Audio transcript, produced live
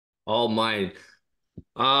All mine.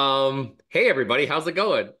 Hey everybody, how's it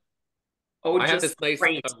going? Oh, I have this just nice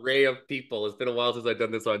great. array of people. It's been a while since I've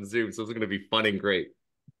done this on Zoom, so it's gonna be fun and great.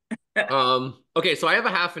 Okay, so I have a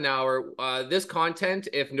half an hour. This content,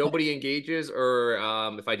 if nobody engages or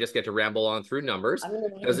if I just get to ramble on through numbers, I'm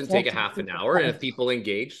gonna doesn't take a interject half a an super hour. And if fun. people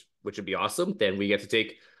engage, which would be awesome, then we get to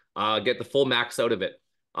get the full max out of it.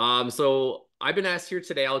 So I've been asked here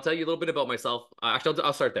today. I'll tell you a little bit about myself. Actually,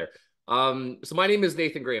 I'll start there. So my name is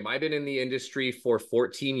Nathan Graham. I've been in the industry for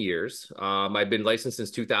 14 years. I've been licensed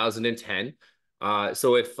since 2010.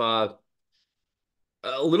 So if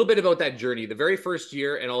a little bit about that journey. The very first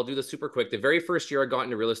year, and I'll do this super quick. The very first year I got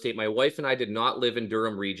into real estate, my wife and I did not live in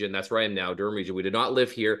Durham region. That's where I am now, Durham region. We did not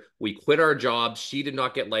live here. We quit our jobs. She did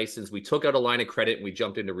not get licensed. We took out a line of credit and we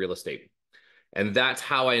jumped into real estate. And that's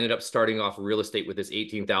how I ended up starting off real estate with this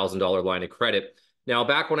 $18,000 line of credit. Now,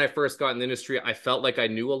 back when I first got in the industry, I felt like I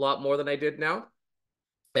knew a lot more than I did now.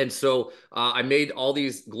 And so I made all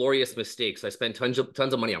these glorious mistakes. I spent tons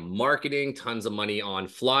of money on marketing, tons of money on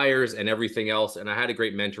flyers and everything else. And I had a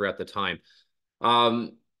great mentor at the time.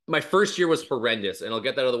 My first year was horrendous, and I'll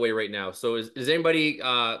get that out of the way right now. So is anybody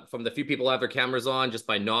from the few people who have their cameras on, just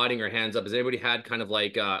by nodding or hands up, has anybody had kind of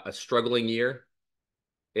like a struggling year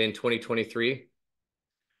in 2023?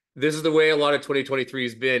 This is the way a lot of 2023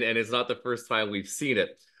 has been, and it's not the first time we've seen it.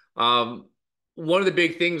 Um, One of the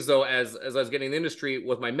big things, though, as I was getting in the industry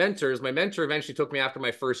with my mentors, my mentor eventually took me after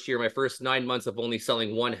my first year, my first 9 months of only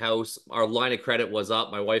selling one house. Our line of credit was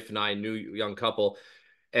up. My wife and I, new young couple,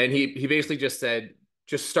 and he basically just said,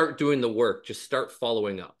 just start doing the work, just start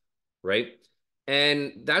following up, right?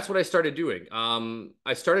 And that's what I started doing.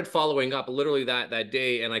 I started following up literally that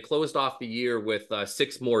day, and I closed off the year with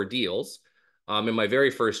six more deals in my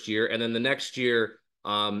very first year, and then the next year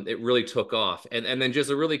it really took off. And then just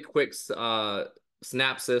a really quick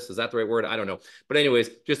synopsis, is that the right word? I don't know. But anyways,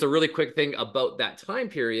 just a really quick thing about that time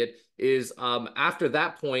period is after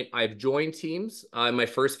that point, I've joined teams in my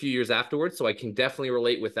first few years afterwards, so I can definitely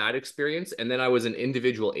relate with that experience. And then I was an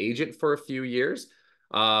individual agent for a few years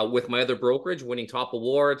with my other brokerage, winning top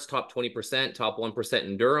awards, top 20%, top 1%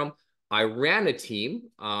 in Durham. I ran a team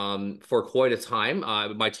for quite a time.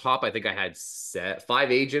 My top, I think I had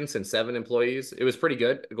five agents and seven employees. It was pretty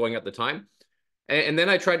good going at the time. And then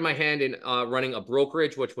I tried my hand in running a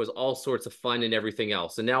brokerage, which was all sorts of fun and everything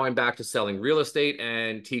else. And now I'm back to selling real estate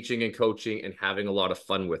and teaching and coaching and having a lot of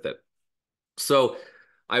fun with it. So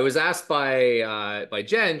I was asked by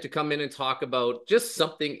Jen to come in and talk about just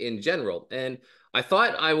something in general, and I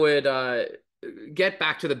thought I would get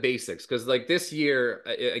back to the basics because, like this year,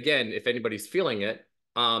 again, if anybody's feeling it,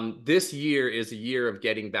 this year is a year of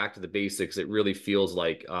getting back to the basics. It really feels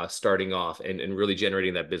like starting off and really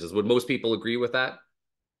generating that business. Would most people agree with that?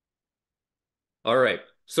 All right.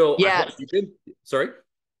 So I hope Yes, you did. Sorry.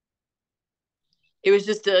 it was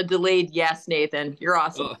just a delayed yes, Nathan. You're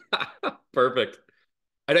awesome. Oh, perfect.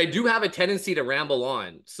 And I do have a tendency to ramble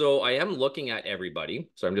on. So I am looking at everybody.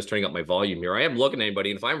 So I'm just turning up my volume here. I am looking at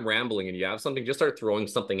anybody. And if I'm rambling and you have something, just start throwing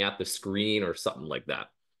something at the screen or something like that.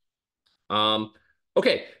 Um,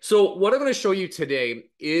 okay. So what I'm going to show you today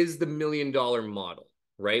is the $1 million model,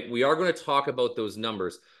 right? We are going to talk about those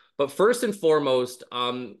numbers. But first and foremost,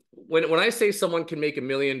 when I say someone can make $1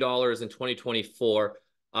 million in 2024,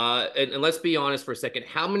 and let's be honest for a second,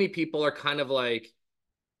 how many people are kind of like,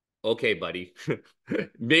 okay, buddy,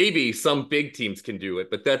 maybe some big teams can do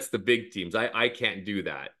it, but that's the big teams. I can't do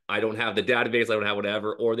that. I don't have the database. I don't have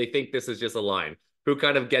whatever. Or they think this is just a line. Who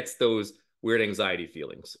kind of gets those weird anxiety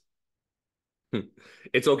feelings?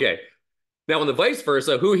 It's okay. Now, on the vice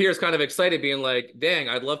versa, who here is kind of excited, being like, dang,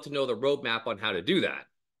 I'd love to know the roadmap on how to do that.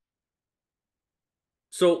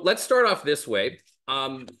 So let's start off this way.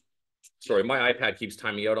 Sorry, my iPad keeps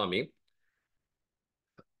timing out on me.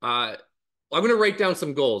 Uh, I'm going to write down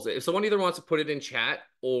some goals. If someone either wants to put it in chat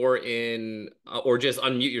or just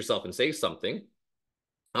unmute yourself and say something.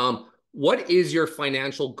 What is your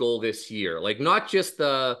financial goal this year? Like not just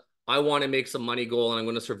the I want to make some money goal and I'm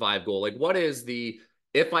going to survive goal. Like what is the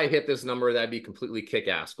if I hit this number, that'd be completely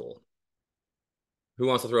kick-ass goal? Who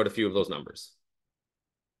wants to throw out a few of those numbers?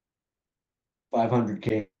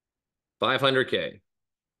 500K. 500K.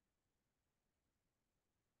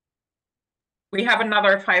 We have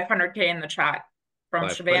another 500K in the chat from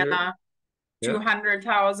 500. Savannah, Yeah.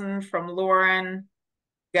 200,000 from Lauren,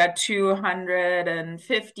 got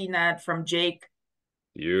 250 net from Jake.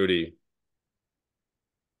 Beauty.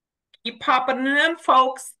 Keep popping it in,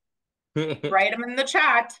 folks. Write them in the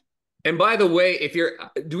chat. And by the way,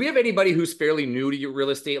 do we have anybody who's fairly new to your real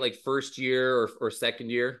estate, like first year or second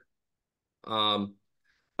year? Um,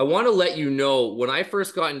 I want to let you know, when I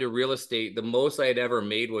first got into real estate, the most I had ever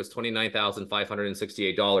made was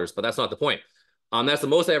 $29,568, but that's not the point. That's the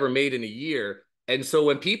most I ever made in a year. And so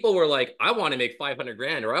when people were like, I want to make 500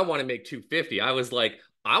 grand or I want to make 250, I was like,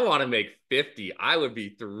 I want to make 50. I would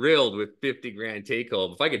be thrilled with 50 grand take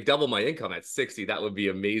home. If I could double my income at 60, that would be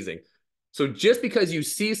amazing. So just because you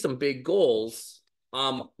see some big goals,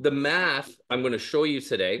 the math I'm going to show you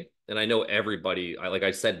today, and I know everybody, like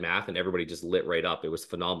I said, math, and everybody just lit right up. It was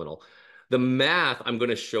phenomenal. The math I'm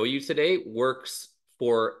going to show you today works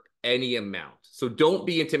for any amount. So don't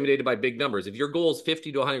be intimidated by big numbers. If your goal is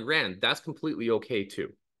 50 to 100 grand, that's completely okay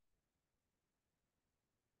too.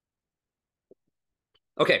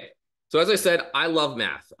 Okay. So as I said, I love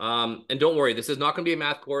math. And don't worry, this is not going to be a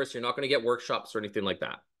math course. You're not going to get workshops or anything like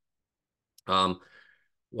that.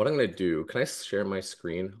 What I'm going to do, can I share my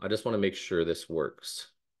screen? I just want to make sure this works.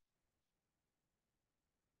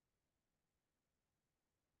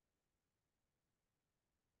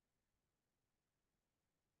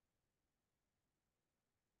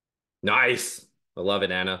 Nice. I love it,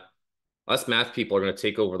 Anna. Us math people are going to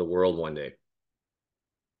take over the world one day.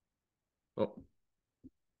 Oh.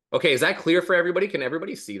 Okay, is that clear for everybody? Can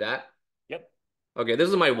everybody see that? Yep. Okay, this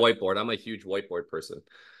is my whiteboard. I'm a huge whiteboard person.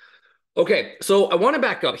 Okay, so I want to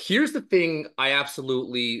back up. Here's the thing I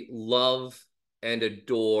absolutely love and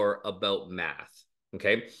adore about math,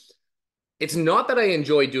 okay? It's not that I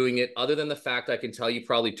enjoy doing it, other than the fact I can tell you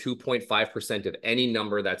probably 2.5% of any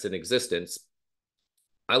number that's in existence.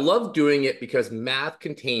 I love doing it because math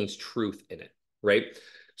contains truth in it, right?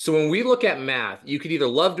 So when we look at math, you could either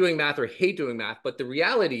love doing math or hate doing math, but the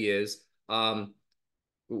reality is,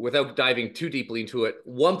 without diving too deeply into it,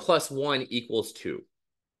 1 + 1 = 2,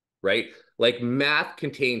 right? Like math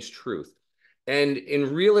contains truth. And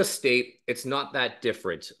in real estate, it's not that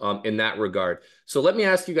different in that regard. So let me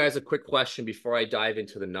ask you guys a quick question before I dive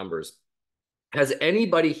into the numbers. Has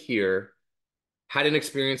anybody here had an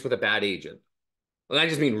experience with a bad agent? And I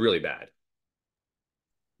just mean really bad.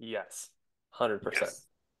 Yes, 100%. Yes.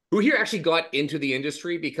 Who here actually got into the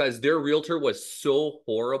industry because their realtor was so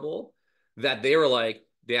horrible that they were like,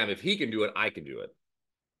 damn, if he can do it, I can do it.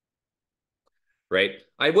 Right?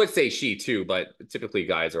 I would say she too, but typically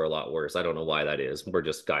guys are a lot worse. I don't know why that is. We're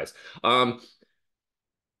just guys. Have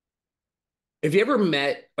you ever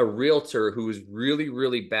met a realtor who was really,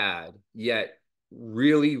 really bad, yet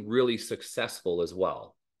really, really successful as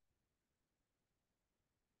well?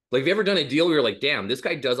 Like, have you ever done a deal where you're like, damn, this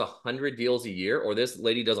guy does 100 deals a year, or this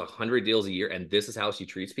lady does 100 deals a year, and this is how she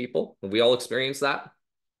treats people? Have we all experienced that?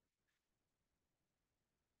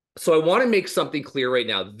 So I want to make something clear right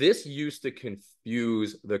now. This used to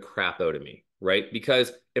confuse the crap out of me, right?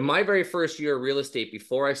 Because in my very first year of real estate,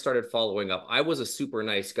 before I started following up, I was a super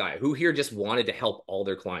nice guy. Who here just wanted to help all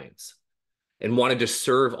their clients and wanted to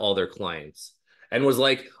serve all their clients and was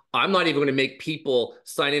like, I'm not even going to make people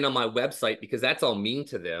sign in on my website because that's all mean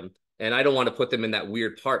to them. And I don't want to put them in that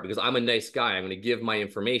weird part because I'm a nice guy. I'm going to give my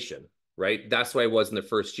information, right? That's what I was in the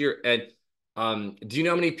first year. And do you know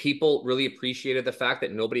how many people really appreciated the fact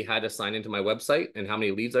that nobody had to sign into my website and how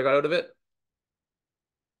many leads I got out of it?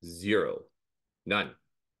 Zero. None.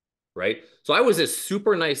 Right? So I was this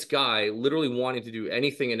super nice guy, literally wanting to do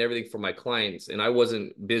anything and everything for my clients, and I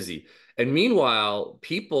wasn't busy. And meanwhile,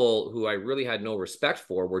 people who I really had no respect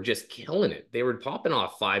for were just killing it. They were popping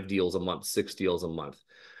off 5 deals a month, 6 deals a month.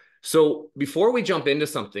 So before we jump into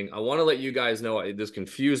something, I want to let you guys know this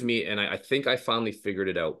confused me, and I think I finally figured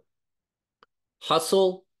it out.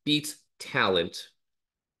 Hustle beats talent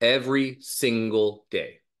every single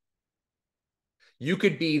day. You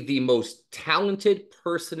could be the most talented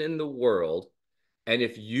person in the world, and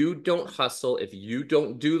if you don't hustle, if you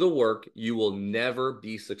don't do the work, you will never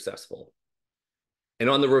be successful. And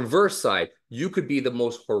on the reverse side, you could be the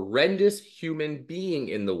most horrendous human being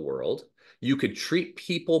in the world. You could treat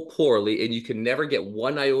people poorly, and you can never get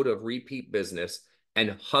one iota of repeat business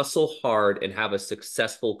and hustle hard and have a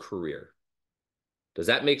successful career. Does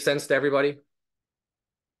that make sense to everybody?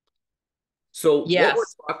 So Yes. what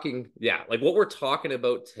we're talking, what we're talking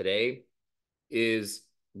about today is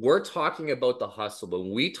we're talking about the hustle.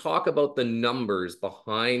 When we talk about the numbers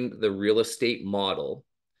behind the real estate model,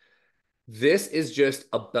 this is just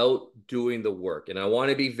about doing the work. And I want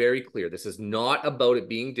to be very clear. This is not about it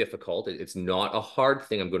being difficult. It's not a hard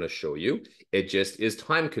thing I'm going to show you. It just is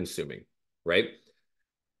time consuming, right?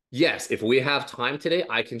 Yes, if we have time today,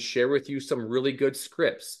 I can share with you some really good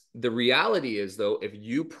scripts. The reality is, though, if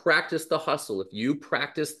you practice the hustle, if you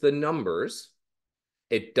practice the numbers,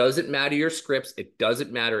 it doesn't matter your scripts. It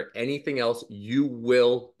doesn't matter anything else. You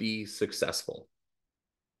will be successful.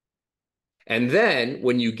 And then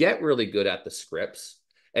when you get really good at the scripts,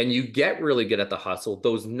 and you get really good at the hustle,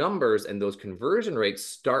 those numbers and those conversion rates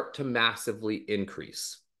start to massively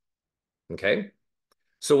increase. Okay.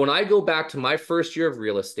 So when I go back to my first year of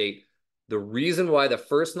real estate, the reason why the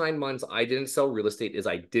first 9 months I didn't sell real estate is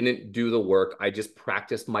I didn't do the work. I just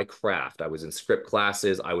practiced my craft. I was in script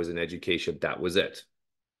classes. I was in education. That was it.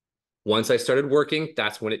 Once I started working,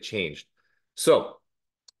 that's when it changed. So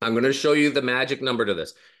I'm going to show you the magic number to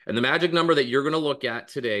this. And the magic number that you're going to look at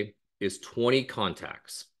today is 20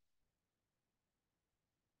 contacts.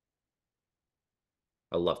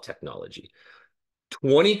 I love technology.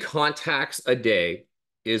 20 contacts a day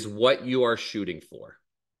is what you are shooting for.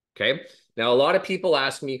 Okay. Now, a lot of people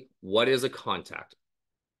ask me, what is a contact?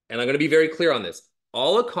 And I'm going to be very clear on this.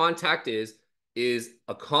 All a contact is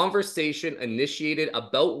a conversation initiated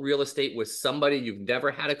about real estate with somebody you've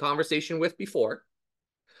never had a conversation with before,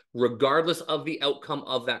 regardless of the outcome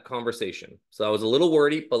of that conversation. So I was a little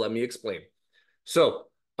wordy, but let me explain. So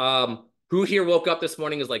who here woke up this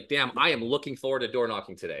morning is like, damn, I am looking forward to door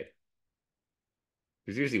knocking today?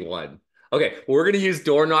 There's usually one. Okay, we're going to use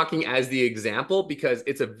door knocking as the example because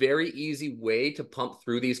it's a very easy way to pump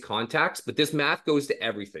through these contacts, but this math goes to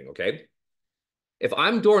everything, okay? If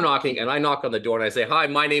I'm door knocking and I knock on the door and I say, hi,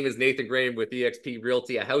 my name is Nathan Graham with eXp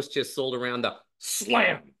Realty, a house just sold around the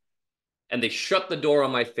slam, and they shut the door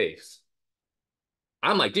on my face.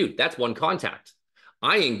 I'm like, dude, that's one contact.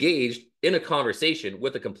 I engaged in a conversation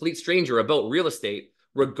with a complete stranger about real estate,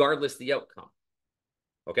 regardless the outcome,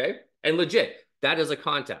 okay? And legit, that is a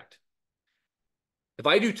contact. If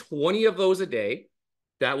I do 20 of those a day,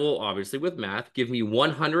 that will obviously with math give me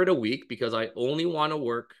 100 a week because I only want to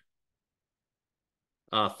work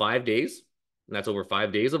 5 days. And that's over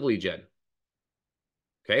 5 days of lead gen.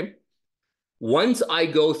 Okay. Once I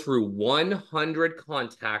go through 100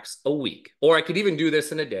 contacts a week, or I could even do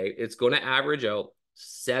this in a day, it's going to average out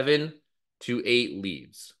 7 to 8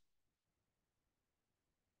 leads.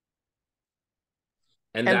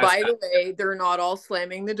 And by the way, they're not all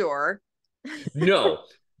slamming the door. No,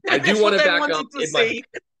 I do want to back up in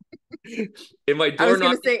my door. I was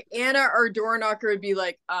going to say, Anna, our door knocker, would be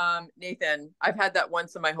like, Nathan, I've had that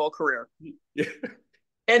once in my whole career.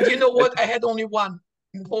 And you know what? I had only one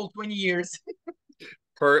in the whole 20 years.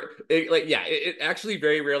 It actually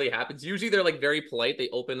very rarely happens. Usually they're like very polite. They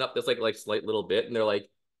open up this like slight little bit and they're like,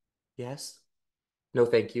 yes, no,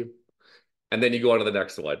 thank you. And then you go on to the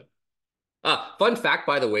next one. Fun fact,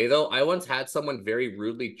 by the way, though, I once had someone very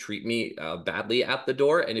rudely treat me badly at the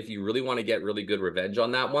door. And if you really want to get really good revenge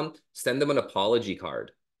on that one, send them an apology card.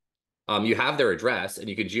 You have their address and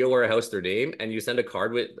you can geo-warehouse their name and you send a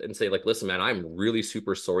card with and say like, listen, man, I'm really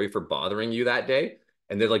super sorry for bothering you that day.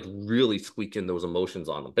 And they're like really squeaking those emotions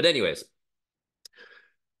on them. But anyways,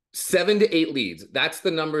 7 to 8 leads. That's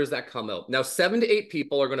the numbers that come out. Now, 7 to 8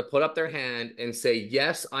 people are going to put up their hand and say,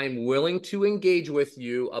 yes, I'm willing to engage with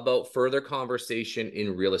you about further conversation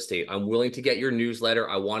in real estate. I'm willing to get your newsletter.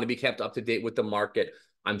 I want to be kept up to date with the market.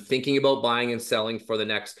 I'm thinking about buying and selling for the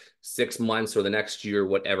next 6 months or the next year,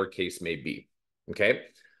 whatever case may be. Okay.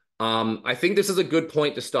 I think this is a good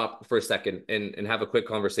point to stop for a second and have a quick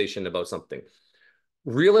conversation about something.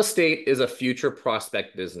 Real estate is a future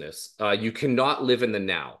prospect business. You cannot live in the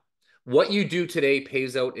now. What you do today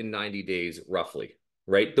pays out in 90 days, roughly,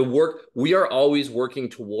 right? We are always working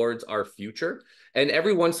towards our future. And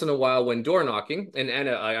every once in a while when door knocking, and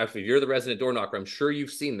Anna, actually, you're the resident door knocker, I'm sure you've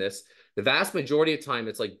seen this. The vast majority of time,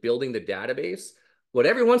 it's like building the database. But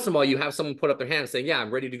every once in a while, you have someone put up their hand saying, yeah, I'm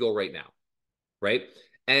ready to go right now, right?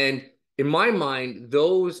 And in my mind,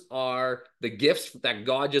 those are the gifts that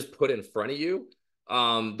God just put in front of you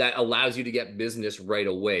that allows you to get business right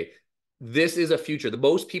away. This is a future. The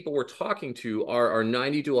most people we're talking to are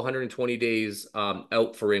 90 to 120 days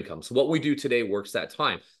out for income. So what we do today works that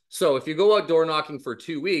time. So if you go out door knocking for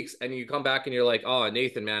 2 weeks and you come back and you're like, oh,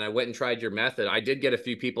 Nathan, man, I went and tried your method. I did get a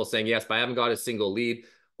few people saying, yes, but I haven't got a single lead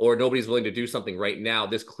or nobody's willing to do something right now.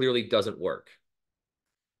 This clearly doesn't work.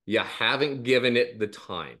 You haven't given it the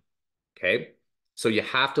time. Okay. So you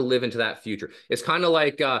have to live into that future. It's kind of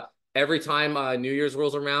like, every time New Year's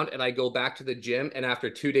rolls around and I go back to the gym and after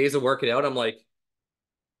 2 days of working out, I'm like,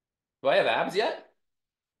 do I have abs yet?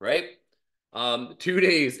 Right? 2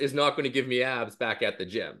 days is not going to give me abs back at the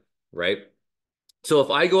gym, right? So if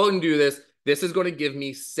I go out and do this, this is going to give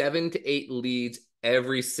me 7 to 8 leads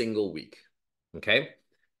every single week. Okay.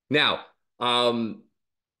 Now, I'm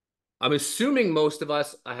assuming most of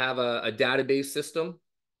us have a database system.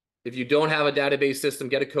 If you don't have a database system,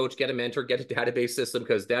 get a coach, get a mentor, get a database system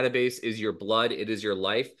because database is your blood. It is your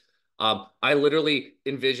life. I literally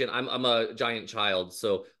envision, I'm a giant child.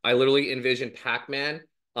 So I literally envision Pac-Man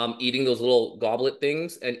eating those little goblet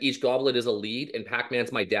things, and each goblet is a lead, and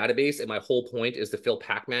Pac-Man's my database, and my whole point is to fill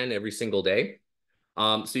Pac-Man every single day.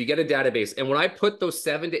 So you get a database, and when I put those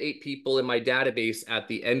 7 to 8 people in my database at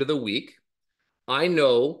the end of the week, I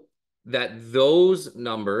know that those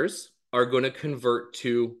numbers are going to convert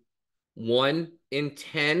to 1 in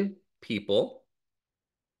 10 people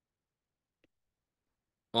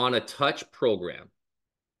on a touch program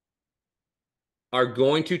are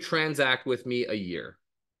going to transact with me a year.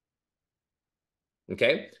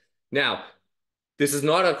 Okay. Now, this is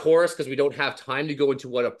not a course because we don't have time to go into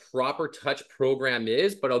what a proper touch program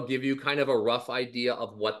is, but I'll give you kind of a rough idea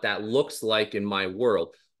of what that looks like in my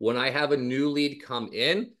world. When I have a new lead come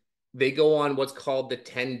in, they go on what's called the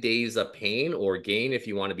 10 days of pain or gain, if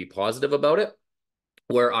you want to be positive about it,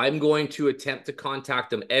 where I'm going to attempt to contact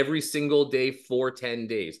them every single day for 10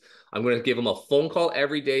 days. I'm going to give them a phone call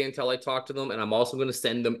every day until I talk to them. And I'm also going to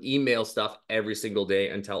send them email stuff every single day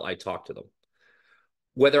until I talk to them.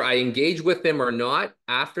 Whether I engage with them or not,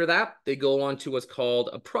 after that, they go on to what's called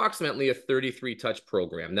approximately a 33 touch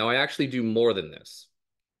program. Now, I actually do more than this.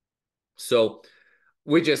 So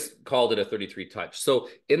we just called it a 33 touch. So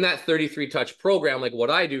in that 33 touch program, like what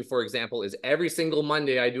I do, for example, is every single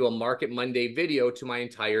Monday, I do a Market Monday video to my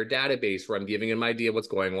entire database where I'm giving an idea what's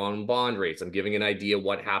going on in bond rates. I'm giving an idea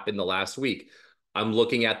what happened the last week. I'm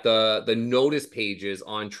looking at the notice pages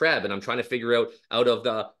on Treb, and I'm trying to figure out of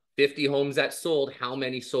the 50 homes that sold, how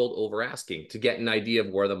many sold over asking to get an idea of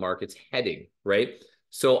where the market's heading, right?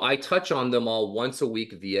 So I touch on them all once a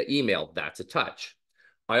week via email. That's a touch.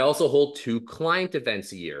 I also hold 2 client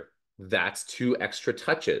events a year. That's 2 extra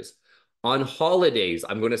touches. On holidays,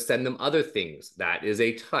 I'm going to send them other things. That is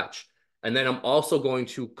a touch. And then I'm also going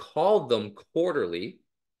to call them quarterly,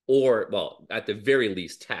 or, well, at the very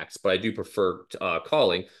least text, but I do prefer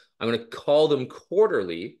calling. I'm going to call them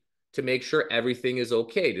quarterly to make sure everything is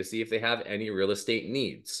okay, to see if they have any real estate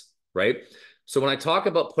needs, right? So when I talk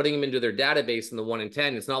about putting them into their database in the 1 in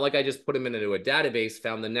 10, it's not like I just put them into a database,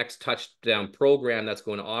 found the next touchdown program that's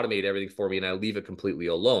going to automate everything for me, and I leave it completely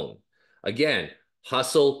alone. Again,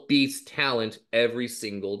 hustle beats talent every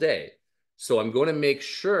single day. So I'm going to make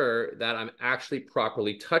sure that I'm actually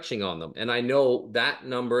properly touching on them. And I know that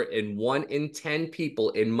number in 1 in 10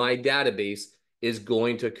 people in my database is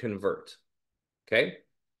going to convert. Okay.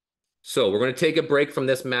 So we're going to take a break from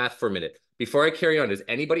this math for a minute. Before I carry on, does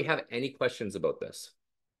anybody have any questions about this?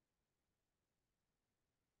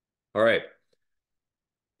 All right.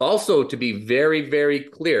 Also, to be very, very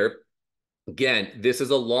clear, again, this is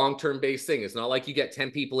a long-term based thing. It's not like you get 10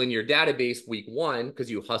 people in your database week 1 because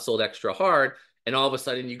you hustled extra hard and all of a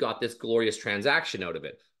sudden you got this glorious transaction out of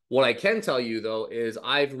it. What I can tell you, though, is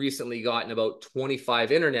I've recently gotten about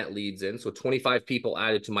 25 internet leads in, so 25 people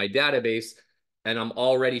added to my database, and I'm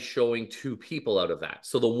already showing 2 people out of that.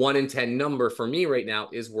 So the 1 in 10 number for me right now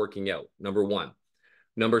is working out, number 1.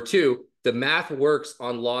 Number 2, the math works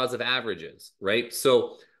on laws of averages, right?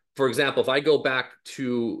 So, for example, if I go back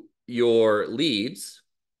to your leads,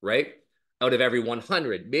 right, out of every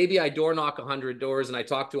 100, maybe I door knock 100 doors and I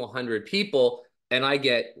talk to 100 people and I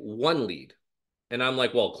get 1 lead. And I'm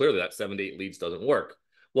like, well, clearly that 7 to 8 leads doesn't work.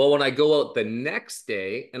 Well, when I go out the next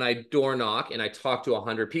day and I door knock and I talk to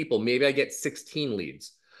 100 people, maybe I get 16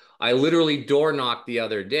 leads. I literally door knocked the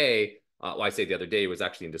other day. Well, I say the other day, it was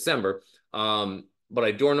actually in December. But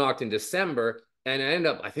I door knocked in December and I ended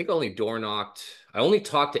up, I think I only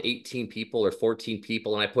talked to 18 people or 14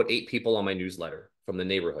 people, and I put 8 people on my newsletter from the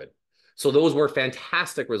neighborhood. So those were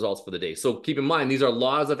fantastic results for the day. So keep in mind, these are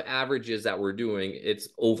laws of averages that we're doing. It's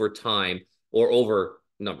over time or over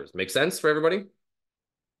numbers. Make sense for everybody?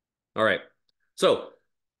 All right. So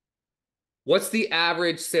what's the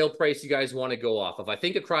average sale price you guys want to go off of? I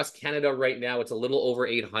think across Canada right now, it's a little over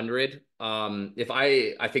 800.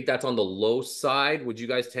 I think that's on the low side. Would you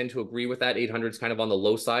guys tend to agree with that? 800 is kind of on the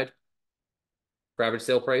low side for average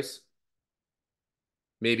sale price?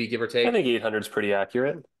 Maybe give or take. I think 800 is pretty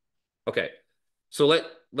accurate. Okay. So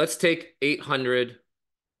let's take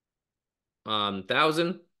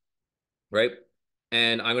 800,000, right?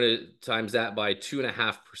 And I'm going to times that by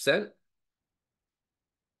 2.5%.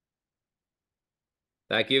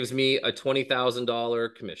 That gives me a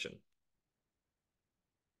 $20,000 commission.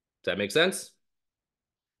 Does that make sense?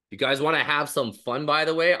 You guys want to have some fun, by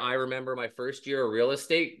the way, I remember my first year of real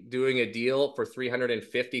estate doing a deal for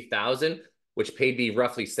 $350,000, which paid me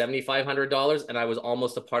roughly $7,500, and I was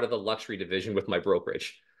almost a part of the luxury division with my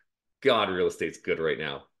brokerage. God, real estate's good right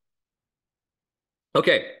now.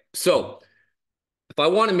 Okay, so if I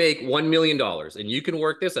want to make $1 million, and you can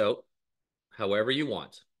work this out however you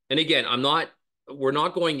want. And again, I'm not we're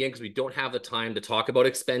not going in because we don't have the time to talk about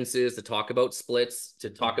expenses, to talk about splits, to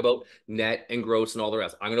talk about net and gross and all the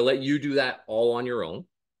rest. I'm going to let you do that all on your own.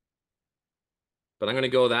 But I'm going to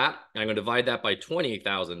go that, and I'm going to divide that by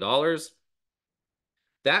 $20,000.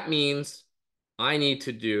 That means I need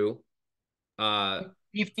to do 50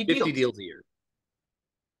 50 deals a year.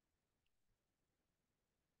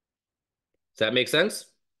 Does that make sense?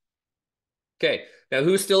 Okay. Now,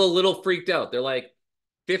 who's still a little freaked out? They're like,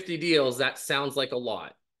 50 deals, that sounds like a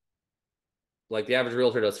lot. Like the average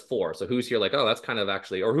realtor does 4. So who's here like, oh, that's kind of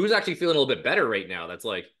actually, or who's actually feeling a little bit better right now? That's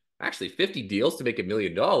like, actually 50 deals to make $1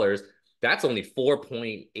 million. That's only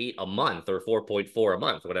 4.8 a month or 4.4 a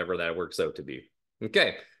month, whatever that works out to be.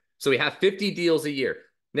 Okay. So we have 50 deals a year.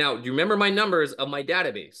 Now, do you remember my numbers of my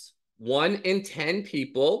database? 1 in 10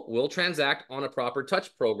 people will transact on a proper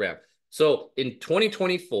touch program. So in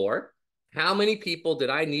 2024, how many people did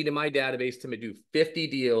I need in my database to do 50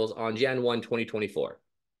 deals on Jan 1, 2024?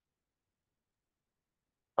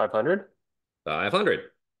 500. 500.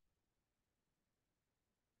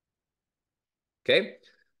 Okay.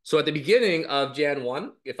 So at the beginning of Jan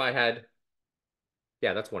 1, if I had,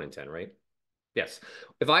 yeah, that's 1 in 10, right? Yes.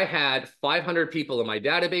 If I had 500 people in my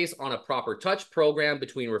database on a proper touch program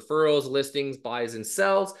between referrals, listings, buys, and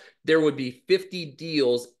sells, there would be 50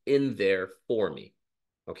 deals in there for me.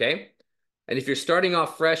 Okay. And if you're starting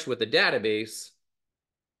off fresh with a database,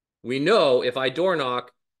 we know if I door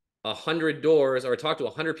knock 100 doors or talk to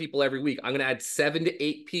 100 people every week, I'm going to add 7 to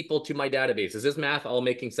 8 people to my database. Is this math all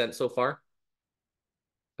making sense so far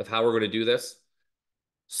of how we're going to do this?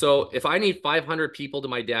 So if I need 500 people to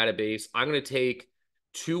my database, I'm going to take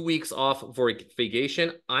 2 weeks off for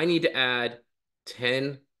vacation. I need to add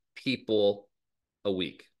 10 people a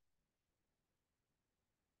week.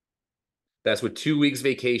 That's with 2 weeks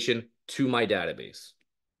vacation to my database.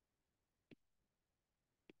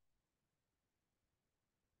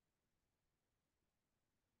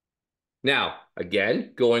 Now,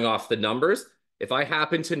 again, going off the numbers, if I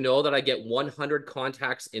happen to know that I get 100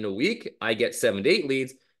 contacts in a week, I get 7 to 8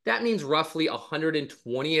 leads. That means roughly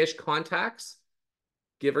 120-ish contacts,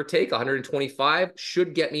 give or take, 125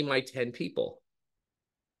 should get me my 10 people.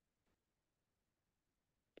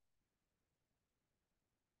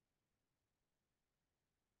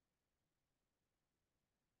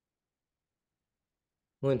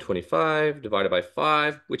 One 25 divided by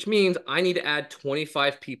 5, which means I need to add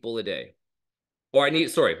 25 people a day. Or I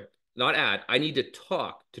need, sorry, not add, I need to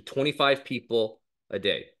talk to 25 people a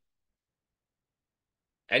day.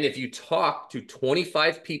 And if you talk to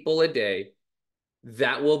 25 people a day,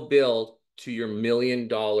 that will build to your $1 million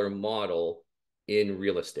model in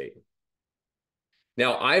real estate.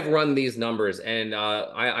 Now, I've run these numbers and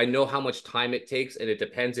I know how much time it takes, and it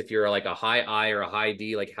depends if you're like a high I or a high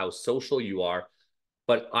D, like how social you are.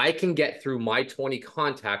 But I can get through my 20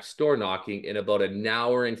 contacts door knocking in about 1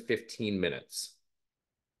 hour and 15 minutes.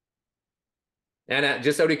 And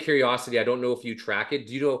just out of curiosity, I don't know if you track it.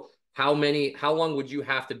 Do you know how long would you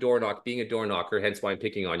have to door knock, being a door knocker, hence why I'm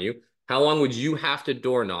picking on you? How long would you have to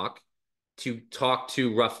door knock to talk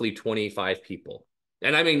to roughly 25 people?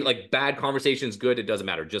 And I mean, like, bad conversations, good, it doesn't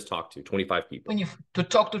matter. Just talk to 25 people. To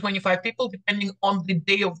talk to 25 people, depending on the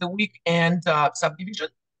day of the week and subdivision.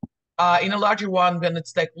 In a larger one, then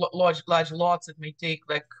it's like large lots. It may take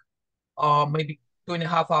like maybe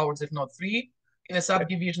 2.5 hours, if not 3. In a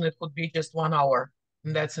subdivision, it could be just 1 hour,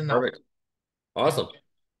 and that's enough. Perfect. Awesome.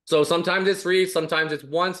 So sometimes it's 3, sometimes it's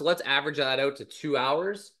 1. So let's average that out to 2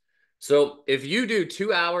 hours. So if you do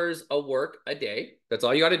 2 hours of work a day, that's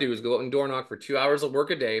all you got to do is go out and door knock for 2 hours of work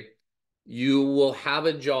a day. You will have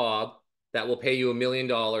a job that will pay you $1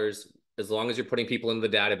 million as long as you're putting people in the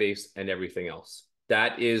database and everything else.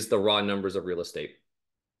 That is the raw numbers of real estate.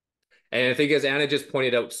 And I think, as Anna just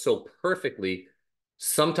pointed out so perfectly,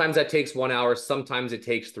 sometimes that takes 1 hour, sometimes it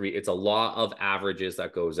takes 3. It's a law of averages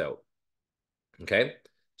that goes out. Okay.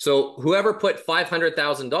 So whoever put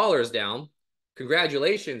 $500,000 down,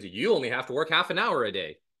 congratulations, you only have to work half an hour a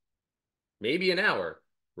day, maybe an hour,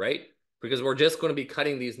 right? Because we're just going to be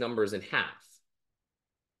cutting these numbers in half,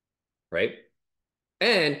 right?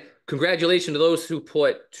 And congratulations to those who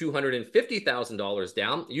put $250,000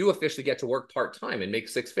 down. You officially get to work part-time and make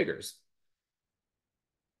 6 figures.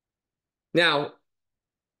 Now,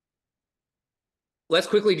 let's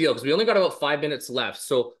quickly deal, because we only got about 5 minutes left.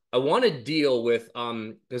 So I want to deal with,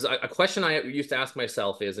 because a question I used to ask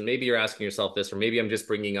myself is, and maybe you're asking yourself this, or maybe I'm just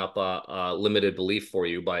bringing up a limited belief for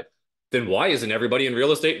you, but then why isn't everybody in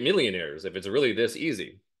real estate millionaires if it's really this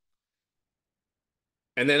easy?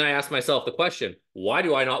 And then I asked myself the question, why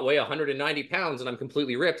do I not weigh 190 pounds and I'm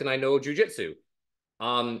completely ripped and I know jujitsu?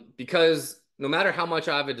 Because no matter how much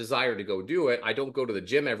I have a desire to go do it, I don't go to the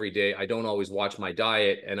gym every day. I don't always watch my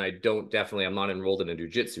diet, and I'm not enrolled in a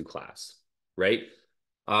jujitsu class, right?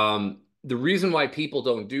 The reason why people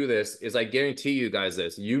don't do this is I guarantee you guys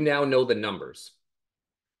this, you now know the numbers.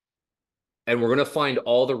 And we're going to find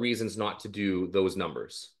all the reasons not to do those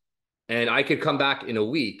numbers. And I could come back in a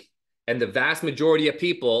week and the vast majority of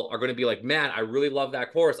people are going to be like, man, I really love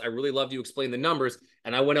that course. I really love you explain the numbers.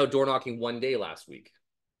 And I went out door knocking one day last week.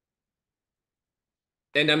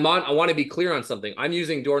 And I want to be clear on something. I'm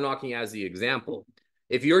using door knocking as the example.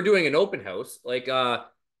 If you're doing an open house, like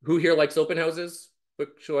who here likes open houses?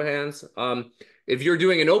 Quick show of hands. If you're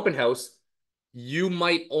doing an open house, you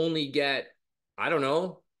might only get, I don't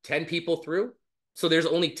know, 10 people through. So there's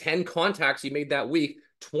only 10 contacts you made that week,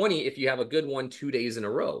 20 if you have a good one 2 days in a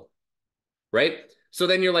row, right? So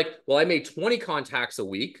then you're like, well, I made 20 contacts a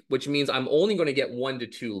week, which means I'm only going to get 1 to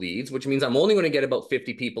 2 leads, which means I'm only going to get about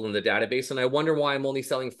 50 people in the database. And I wonder why I'm only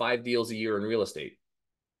selling 5 deals a year in real estate.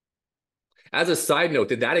 As a side note,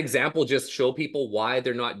 did that example just show people why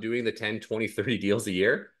they're not doing the 10, 20, 30 deals a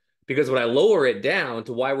year? Because when I lower it down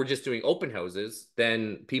to why we're just doing open houses,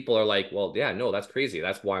 then people are like, well, yeah, no, that's crazy.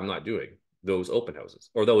 That's why I'm not doing those open houses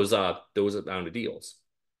or those amount of deals.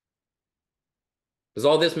 Does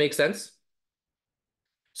all this make sense?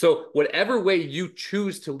 So whatever way you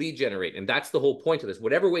choose to lead generate, and that's the whole point of this,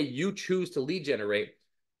 whatever way you choose to lead generate,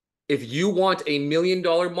 if you want $1 million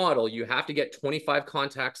model, you have to get 25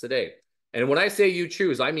 contacts a day. And when I say you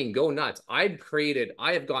choose, I mean go nuts. I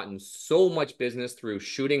have gotten so much business through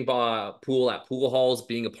shooting pool at pool halls,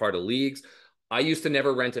 being a part of leagues. I used to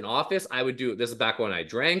never rent an office. I would do, this is back when I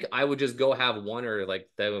drank, I would just go have one or like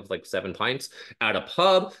 7 pints at a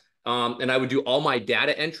pub. And I would do all my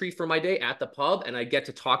data entry for my day at the pub, and I get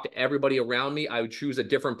to talk to everybody around me. I would choose a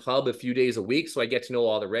different pub a few days a week, so I get to know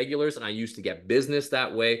all the regulars, and I used to get business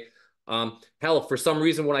that way. Hell, for some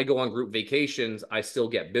reason, when I go on group vacations, I still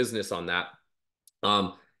get business on that.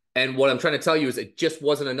 And what I'm trying to tell you is it just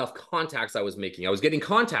wasn't enough contacts I was making. I was getting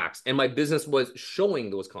contacts, and my business was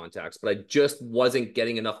showing those contacts, but I just wasn't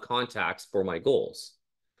getting enough contacts for my goals.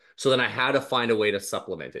 So then I had to find a way to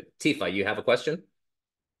supplement it. Tifa, you have a question?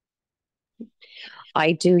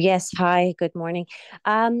 I do, yes. Hi, good morning.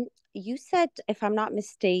 You said, if I'm not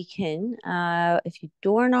mistaken, if you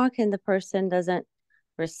door knock and the person doesn't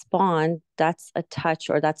respond, that's a touch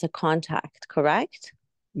or that's a contact, correct?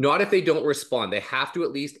 Not if they don't respond. They have to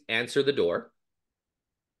at least answer the door,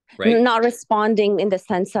 right? Not responding in the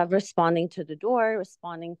sense of responding to the door,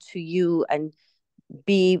 responding to you and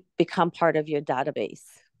become part of your database.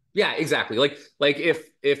 Yeah, exactly. Like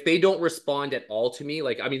if they don't respond at all to me,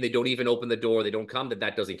 like, I mean, they don't even open the door, they don't come,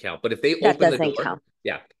 that doesn't count. But if they open the door, count.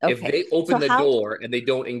 Yeah. Okay. If they open the door and they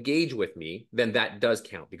don't engage with me, then that does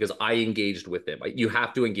count because I engaged with them. You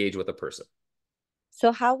have to engage with a person.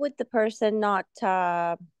 So how would the person not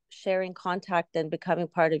sharing contact and becoming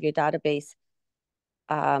part of your database?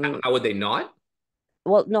 How would they not?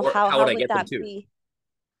 Well, no, Or how would I would get them that to? be?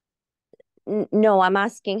 No, I'm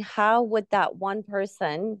asking how would that one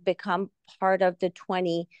person become part of the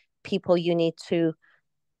 20 people you need to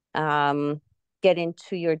get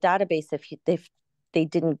into your database if they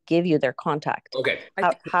didn't give you their contact? Okay.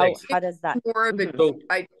 How does that? More of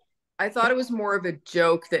a, I thought it was more of a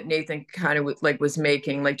joke that Nathan kind of was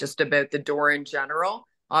making, like just about the door in general.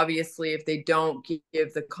 Obviously, if they don't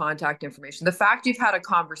give the contact information, the fact you've had a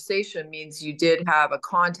conversation means you did have a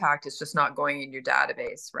contact. It's just not going in your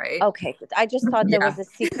database, right? Okay, I just thought there was a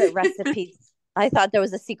secret recipe. I thought there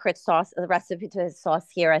was a secret sauce, a recipe to his sauce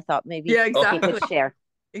here. I thought maybe he could share.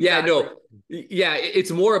 Yeah, no. Yeah,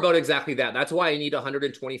 it's more about exactly that. That's why I need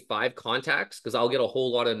 125 contacts because I'll get a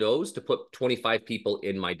whole lot of no's to put 25 people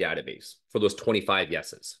in my database for those 25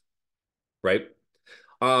 yeses, right?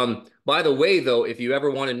 By the way, though, if you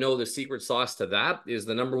ever want to know the secret sauce to that is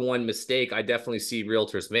the #1 mistake I definitely see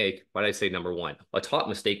realtors make. Why did I say #1? A top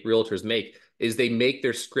mistake realtors make is they make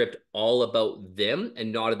their script all about them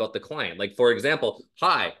and not about the client. Like, for example,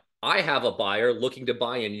 hi, I have a buyer looking to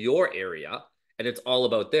buy in your area, and it's all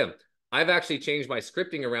about them. I've actually changed my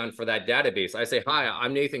scripting around for that database. I say, hi,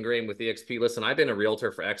 I'm Nathan Graham with eXp. Listen, I've been a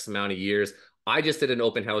realtor for X amount of years. I just did an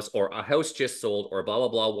open house or a house just sold or blah, blah,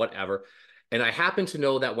 blah, whatever. And I happen to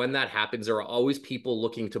know that when that happens, there are always people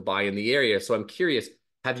looking to buy in the area. So I'm curious,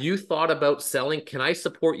 have you thought about selling? Can I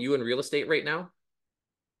support you in real estate right now?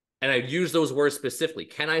 And I use those words specifically.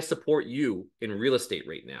 Can I support you in real estate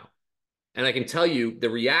right now? And I can tell you the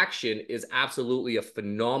reaction is absolutely a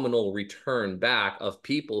phenomenal return back of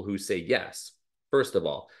people who say yes, first of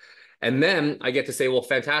all. And then I get to say, well,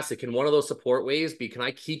 fantastic. Can one of those support ways be, can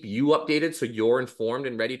I keep you updated so you're informed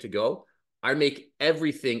and ready to go? I make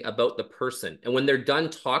everything about the person. And when they're done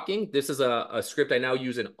talking, this is a script I now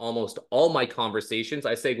use in almost all my conversations.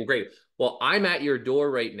 I say, well, great. Well, I'm at your door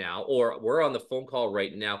right now, or we're on the phone call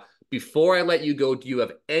right now. Before I let you go, do you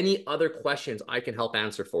have any other questions I can help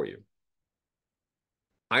answer for you?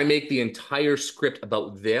 I make the entire script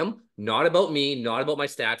about them, not about me, not about my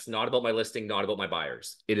stats, not about my listing, not about my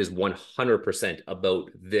buyers. It is 100% about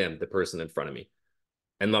them, the person in front of me.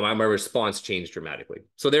 And my response changed dramatically.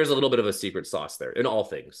 So there's a little bit of a secret sauce there in all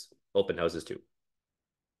things, open houses too.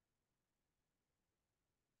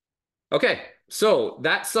 Okay, so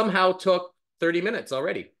that somehow took 30 minutes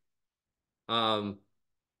already. Anna?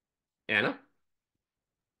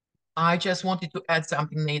 I just wanted to add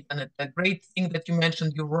something, Nathan. A great thing that you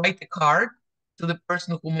mentioned, you write a card to the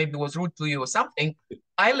person who maybe was rude to you or something.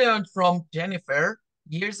 I learned from Jennifer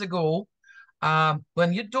years ago,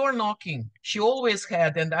 when you're door knocking, she always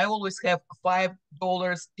had, and I always have, a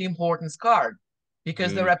 $5 Tim Hortons card,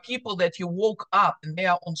 because there are people that you woke up and they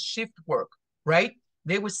are on shift work, right?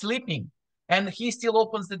 They were sleeping, and he still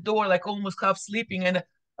opens the door like almost half sleeping, and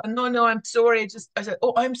no, I'm sorry. I said,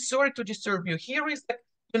 oh, I'm sorry to disturb you. Here is the,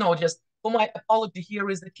 just for my apology, here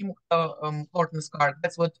is the Tim Hortons card.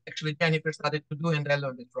 That's what actually Jennifer started to do, and I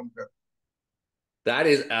learned it from her. That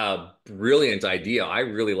is a brilliant idea. I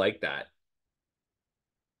really like that.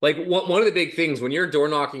 Like one of the big things when you're door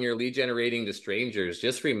knocking or lead generating to strangers,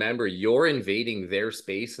 just remember you're invading their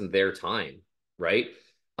space and their time, right?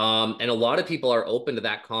 And a lot of people are open to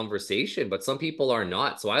that conversation, but some people are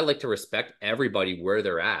not. So I like to respect everybody where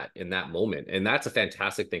they're at in that moment. And that's a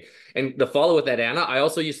fantastic thing. And to follow with that, Anna, I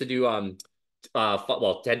also used to do well,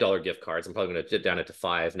 $10 gift cards. I'm probably going to dip down it to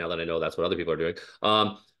 5 now that I know that's what other people are doing.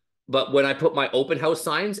 But when I put my open house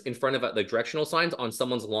signs in front of the directional signs on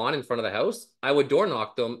someone's lawn in front of the house, I would door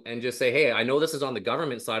knock them and just say, hey, I know this is on the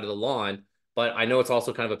government side of the lawn, but I know it's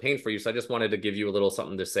also kind of a pain for you. So I just wanted to give you a little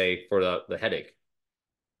something to say for the headache.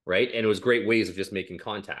 Right. And it was great ways of just making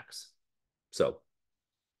contacts. So.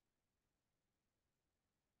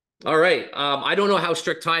 All right. I don't know how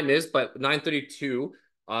strict time is, but 9:32.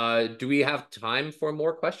 Do we have time for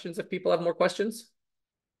more questions if people have more questions?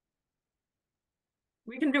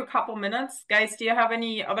 We can do a couple minutes. Guys, do you have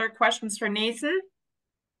any other questions for Nathan?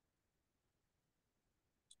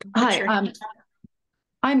 Hi,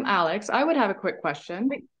 I'm Alex. I would have a quick question.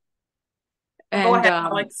 Go ahead,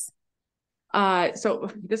 Alex. So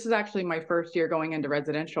this is actually my first year going into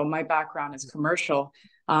residential. My background is commercial,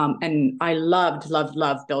 and I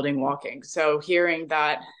loved building walking. So hearing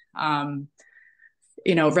that,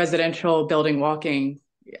 residential building walking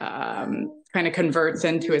kind of converts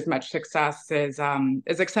into as much success is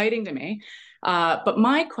exciting to me. But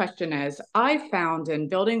my question is, I found in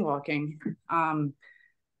building walking,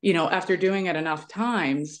 after doing it enough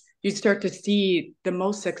times, you start to see the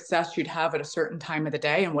most success you'd have at a certain time of the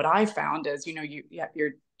day. And what I found is,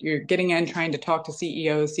 you're getting in, trying to talk to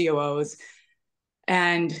CEOs, COOs,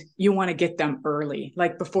 and you want to get them early,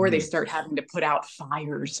 like before they start having to put out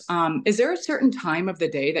fires. Is there a certain time of the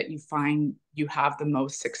day that you find you have the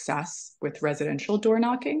most success with residential door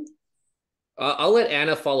knocking? I'll let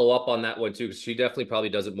Anna follow up on that one too, because she definitely probably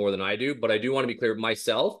does it more than I do. But I do want to be clear,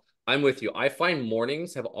 myself, I'm with you. I find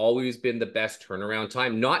mornings have always been the best turnaround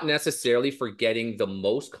time, not necessarily for getting the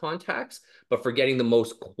most contacts, but for getting the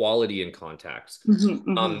most quality in contacts.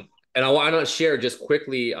 And I want to share just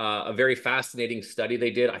quickly a very fascinating study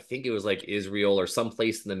they did. I think it was like Israel or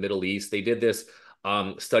someplace in the Middle East. They did this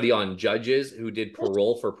study on judges who did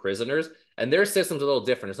parole for prisoners, and their system's a little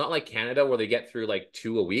different. It's not like Canada where they get through like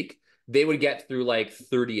 2 a week. They would get through like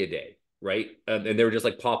 30 a day, right? And they were just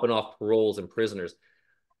like popping off paroles and prisoners.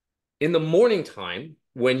 In the morning time,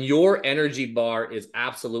 when your energy bar is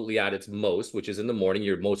absolutely at its most, which is in the morning,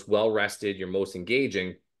 you're most well-rested, you're most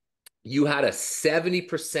engaging, you had a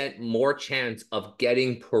 70% more chance of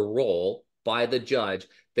getting parole by the judge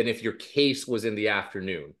than if your case was in the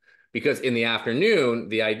afternoon. Because in the afternoon,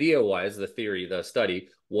 the idea was, the theory, the study,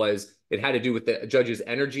 was it had to do with the judge's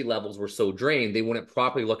energy levels were so drained, they wouldn't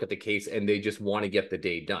properly look at the case and they just want to get the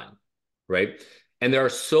day done, right? And there are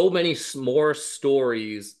so many more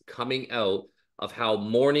stories coming out of how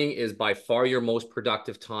morning is by far your most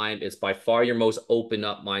productive time. It's by far your most open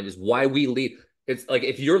up mind, is why we lead. It's like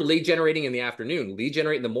if you're lead generating in the afternoon, lead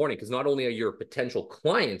generate in the morning, because not only are your potential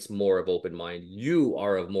clients more of open mind, you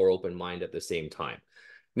are of more open mind at the same time.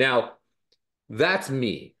 Now, that's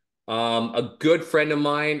me. A good friend of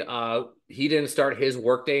mine, he didn't start his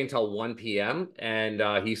workday until 1 p.m. and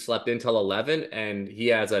he slept until 11, and he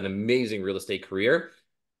has an amazing real estate career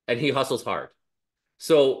and he hustles hard.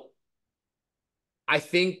 So I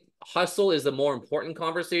think hustle is the more important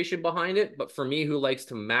conversation behind it. But for me, who likes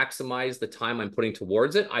to maximize the time I'm putting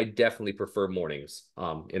towards it, I definitely prefer mornings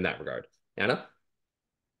in that regard. Anna?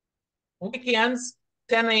 Weekends,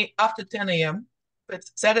 after 10 a.m. If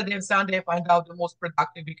it's Saturday and Sunday, I find out the most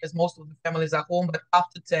productive because most of the families are home, but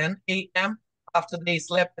after 10 a.m., after they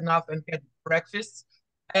slept enough and had breakfast.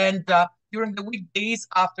 And during the weekdays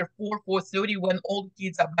after 4:30, when all the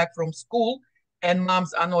kids are back from school and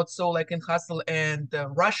moms are not so like in hustle and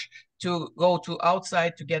rush to go to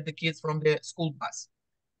outside to get the kids from the school bus.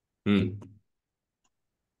 There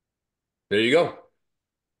you go.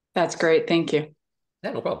 That's great. Thank you.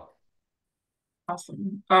 Yeah, no problem.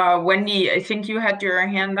 Awesome. Wendy, I think you had your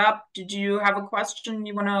hand up. Did you have a question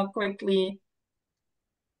you want to quickly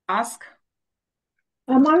ask?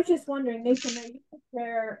 I was just wondering, Nathan, are you going to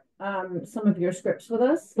share some of your scripts with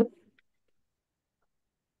us?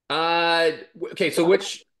 Okay, so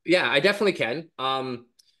yeah, I definitely can. I'll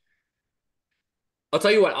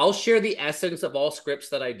tell you what, I'll share the essence of all scripts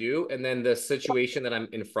that I do, and then the situation that I'm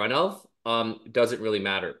in front of doesn't really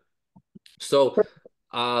matter. So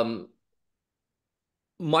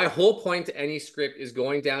my whole point to any script is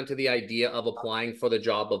going down to the idea of applying for the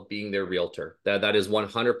job of being their realtor. That is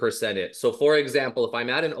 100% it. So for example, if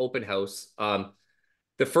I'm at an open house, in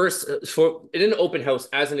an open house,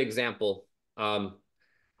 as an example,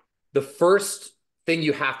 the first thing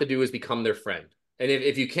you have to do is become their friend. And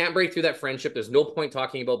if you can't break through that friendship, there's no point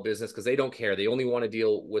talking about business because they don't care. They only want to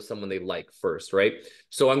deal with someone they like first, right?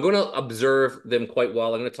 So I'm going to observe them quite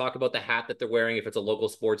well. I'm going to talk about the hat that they're wearing if it's a local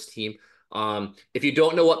sports team. If you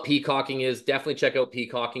don't know what peacocking is, definitely check out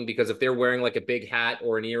peacocking, because if they're wearing like a big hat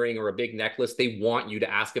or an earring or a big necklace, they want you to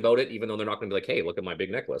ask about it, even though they're not going to be like, hey, look at my big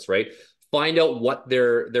necklace, right? Find out what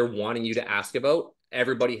they're wanting you to ask about.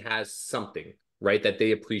 Everybody has something, right, that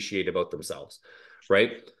they appreciate about themselves,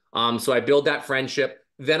 right? So I build that friendship.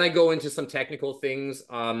 Then I go into some technical things,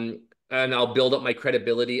 and I'll build up my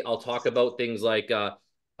credibility. I'll talk about things like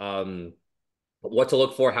what to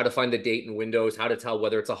look for, how to find the date in windows, how to tell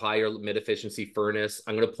whether it's a high or mid efficiency furnace.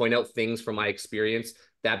 I'm going to point out things from my experience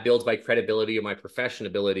that builds my credibility or my profession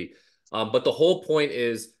ability. But the whole point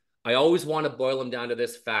is, I always want to boil them down to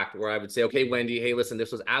this fact where I would say, okay, Wendy, hey, listen,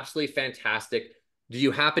 this was absolutely fantastic. Do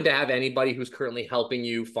you happen to have anybody who's currently helping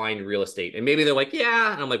you find real estate? And maybe they're like,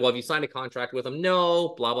 yeah. And I'm like, well, have you signed a contract with them?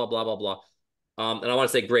 No, blah, blah, blah, blah, blah. And I want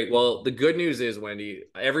to say, great. Well, the good news is, Wendy,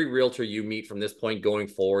 every realtor you meet from this point going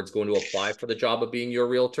forward is going to apply for the job of being your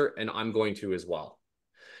realtor, and I'm going to as well.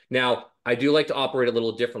 Now, I do like to operate a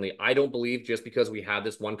little differently. I don't believe just because we had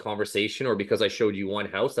this one conversation or because I showed you one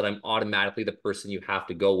house that I'm automatically the person you have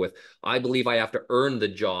to go with. I believe I have to earn the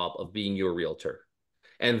job of being your realtor.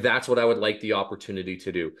 And that's what I would like the opportunity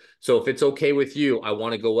to do. So if it's okay with you, I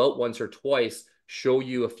want to go out once or twice, show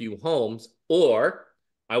you a few homes, or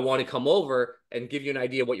I want to come over and give you an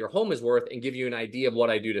idea of what your home is worth and give you an idea of what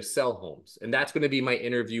I do to sell homes. And that's going to be my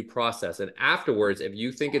interview process. And afterwards, if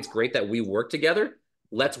you think it's great that we work together,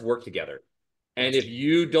 let's work together. And if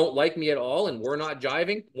you don't like me at all and we're not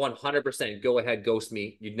jiving, 100% go ahead, ghost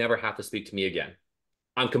me. You'd never have to speak to me again.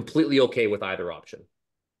 I'm completely okay with either option.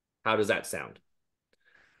 How does that sound?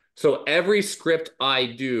 So every script I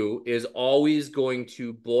do is always going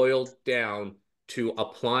to boil down to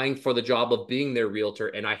applying for the job of being their realtor,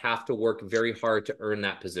 and I have to work very hard to earn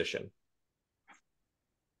that position.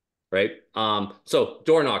 Right? So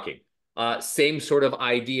door knocking, same sort of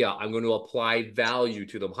idea. I'm going to apply value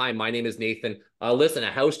to them. Hi, my name is Nathan. Listen,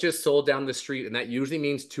 a house just sold down the street, and that usually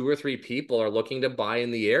means 2 or 3 people are looking to buy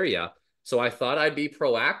in the area. So I thought I'd be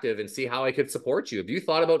proactive and see how I could support you. Have you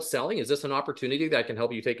thought about selling? Is this an opportunity that I can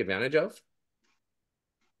help you take advantage of?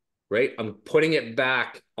 Right? I'm putting it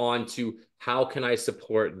back onto how can I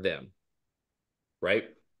support them? Right?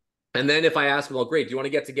 And then if I ask them, well, great, do you want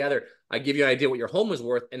to get together? I give you an idea what your home is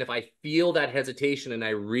worth. And if I feel that hesitation and I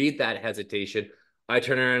read that hesitation, I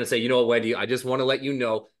turn around and say, you know what, Wendy, I just want to let you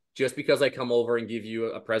know, just because I come over and give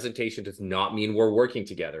you a presentation does not mean we're working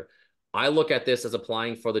together. I look at this as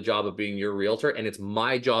applying for the job of being your realtor, and it's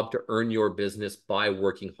my job to earn your business by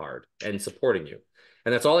working hard and supporting you.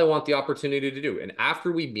 And that's all I want the opportunity to do. And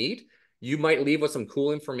after we meet, you might leave with some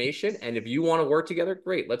cool information. And if you want to work together,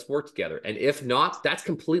 great, let's work together. And if not, that's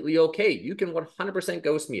completely okay. You can 100%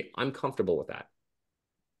 ghost me. I'm comfortable with that.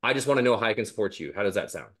 I just want to know how I can support you. How does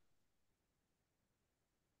that sound?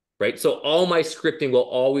 Right? So all my scripting will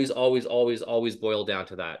always, always, always, always boil down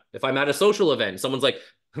to that. If I'm at a social event, someone's like,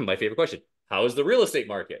 my favorite question, how is the real estate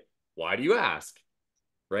market? Why do you ask?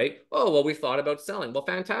 Right? Oh, well, we thought about selling. Well,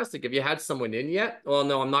 fantastic. Have you had someone in yet? Well,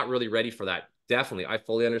 no, I'm not really ready for that. Definitely. I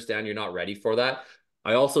fully understand you're not ready for that.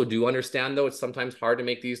 I also do understand, though, it's sometimes hard to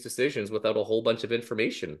make these decisions without a whole bunch of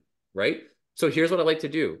information, right? So here's what I like to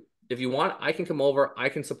do. If you want, I can come over, I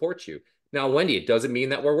can support you. Now, Wendy, it doesn't mean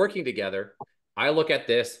that we're working together. I look at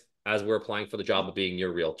this as we're applying for the job of being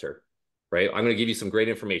your realtor, right? I'm going to give you some great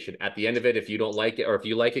information. At the end of it, if you don't like it, or if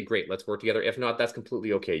you like it, great, let's work together. If not, that's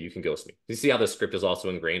completely okay. You can ghost me. You see how the script is also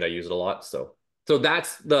ingrained? I use it a lot. So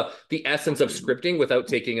that's the essence of scripting without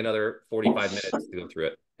taking another 45 minutes to go through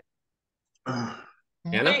it. Anna?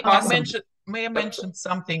 May I mention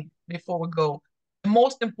something before we go? The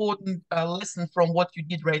most important lesson from what you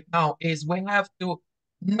did right now is we have to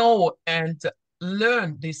know and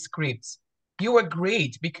learn these scripts. You are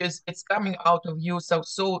great because it's coming out of you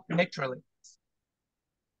so naturally.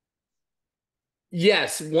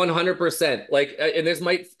 Yes, 100%. Like, and this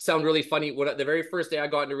might sound really funny. When the very first day I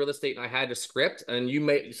got into real estate and I had a script, and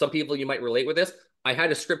some people you might relate with this. I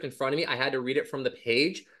had a script in front of me. I had to read it from the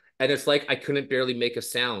page, and it's like I couldn't barely make a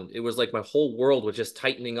sound. It was like my whole world was just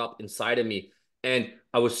tightening up inside of me, and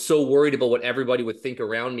I was so worried about what everybody would think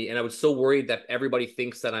around me, and I was so worried that everybody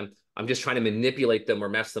thinks that I'm just trying to manipulate them or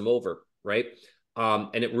mess them over, right?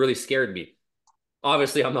 And it really scared me.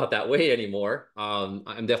 Obviously, I'm not that way anymore.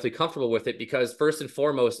 I'm definitely comfortable with it because first and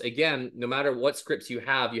foremost, again, no matter what scripts you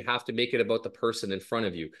have to make it about the person in front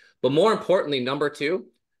of you. But more importantly, number two,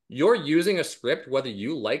 you're using a script whether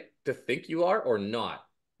you like to think you are or not.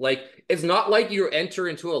 Like, it's not like you enter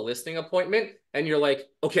into a listing appointment and you're like,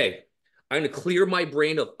 okay, I'm going to clear my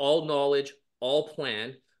brain of all knowledge, all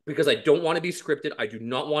plan, because I don't want to be scripted. I do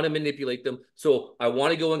not want to manipulate them. So I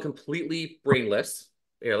want to go in completely brainless.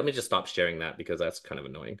 Here, let me just stop sharing that because that's kind of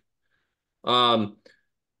annoying.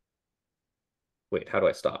 Wait, how do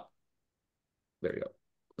I stop? There you go.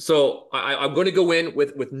 So I'm going to go in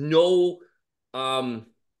with nothing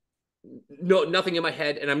in my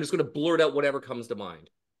head, and I'm just going to blurt out whatever comes to mind.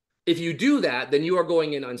 If you do that, then you are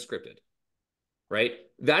going in unscripted, right?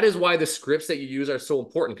 That is why the scripts that you use are so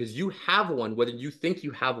important because you have one, whether you think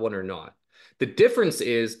you have one or not. The difference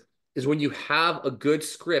is when you have a good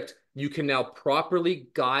script, you can now properly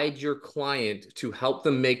guide your client to help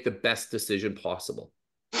them make the best decision possible,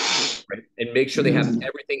 right? And make sure they have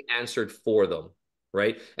everything answered for them,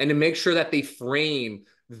 right? And to make sure that they frame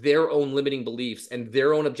their own limiting beliefs and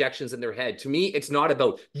their own objections in their head. To me, it's not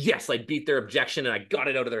about, yes, I beat their objection and I got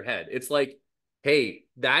it out of their head. It's like, hey,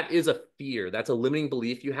 that is a fear. That's a limiting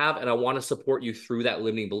belief you have, and I want to support you through that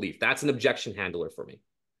limiting belief. That's an objection handler for me,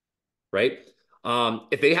 right?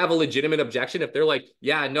 If they have a legitimate objection, if they're like,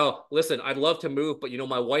 yeah, no, listen, I'd love to move, but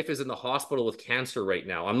my wife is in the hospital with cancer right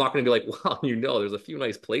now. I'm not going to be like, well, there's a few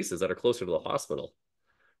nice places that are closer to the hospital,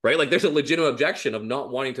 right? Like there's a legitimate objection of not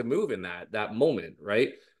wanting to move in that moment,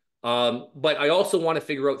 right? But I also want to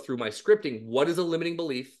figure out through my scripting, what is a limiting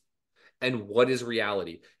belief and what is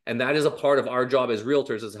reality? And that is a part of our job as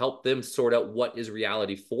realtors is help them sort out what is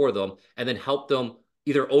reality for them and then help them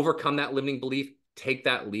either overcome that limiting belief, take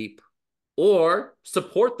that leap, or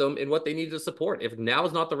support them in what they need to support. If now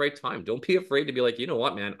is not the right time, don't be afraid to be like, you know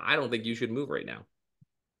what, man, I don't think you should move right now.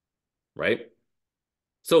 Right?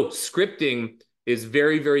 So scripting is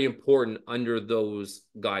very, very important under those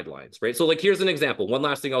guidelines, right? So like, here's an example. One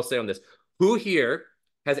last thing I'll say on this. Who here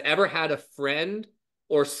has ever had a friend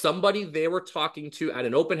or somebody they were talking to at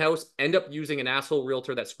an open house end up using an asshole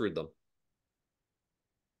realtor that screwed them?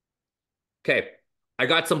 Okay, I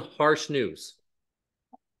got some harsh news.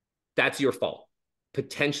 That's your fault.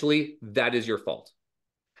 Potentially, that is your fault.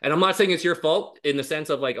 And I'm not saying it's your fault in the sense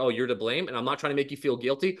of like, oh, you're to blame. And I'm not trying to make you feel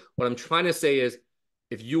guilty. What I'm trying to say is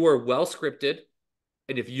if you were well scripted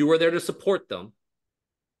and if you were there to support them,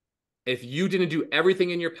 if you didn't do everything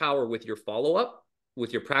in your power with your follow-up,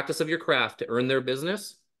 with your practice of your craft to earn their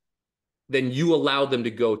business, then you allowed them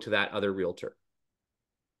to go to that other realtor.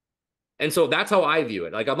 And so that's how I view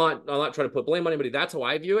it. Like I'm not trying to put blame on anybody. That's how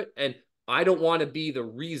I view it. And I don't want to be the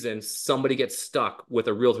reason somebody gets stuck with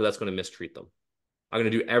a realtor that's going to mistreat them. I'm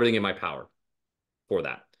going to do everything in my power for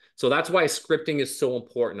that. So that's why scripting is so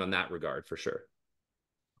important on that regard, for sure.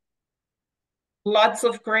 Lots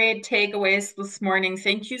of great takeaways this morning.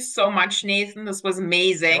 Thank you so much, Nathan. This was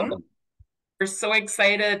amazing. We're so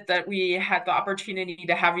excited that we had the opportunity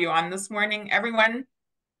to have you on this morning. Everyone,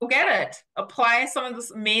 go get it. Apply some of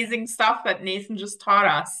this amazing stuff that Nathan just taught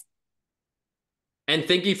us. And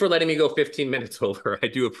thank you for letting me go 15 minutes over. I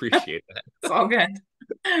do appreciate that. It's all good.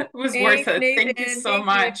 It was worth it. Thank you so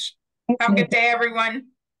much. Have a good day, everyone.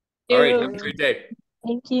 All right. Have a great day.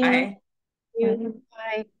 Thank you. Bye.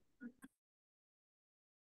 Bye.